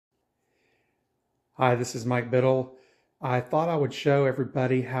Hi, this is Mike Biddle. I thought I would show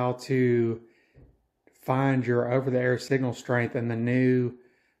everybody how to find your over-the-air signal strength in the new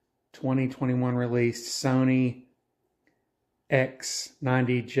 2021 released Sony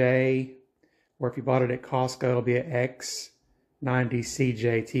X90J, or if you bought it at Costco, it'll be an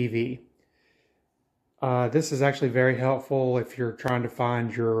X90CJ TV. This is actually very helpful if you're trying to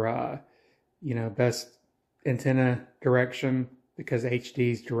find your best antenna direction, because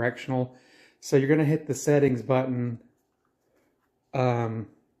HD is directional. So you're going to hit the settings button right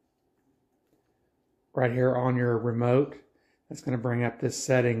here on your remote. That's going to bring up this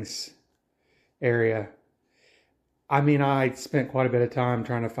settings area. I spent quite a bit of time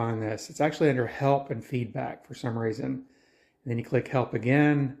trying to find this. It's actually under help and feedback for some reason. And then you click help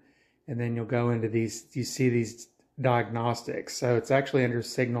again, and then you'll go into these, you see these diagnostics. So it's actually under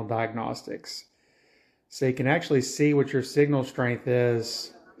signal diagnostics. So you can actually see what your signal strength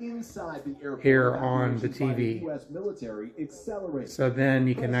is inside the here on the TV. So then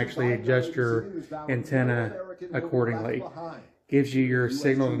you can actually adjust your antenna accordingly. Gives you your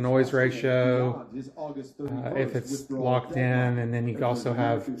signal to noise ratio if it's locked in, and then you also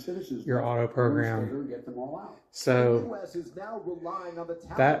have your auto program. So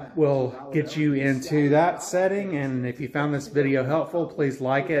that will get you into that setting, and if you found this video helpful, please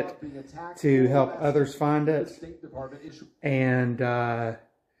like it to help others find it, and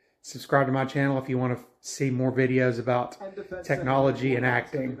subscribe to my channel if you want to see more videos about technology and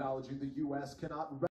acting.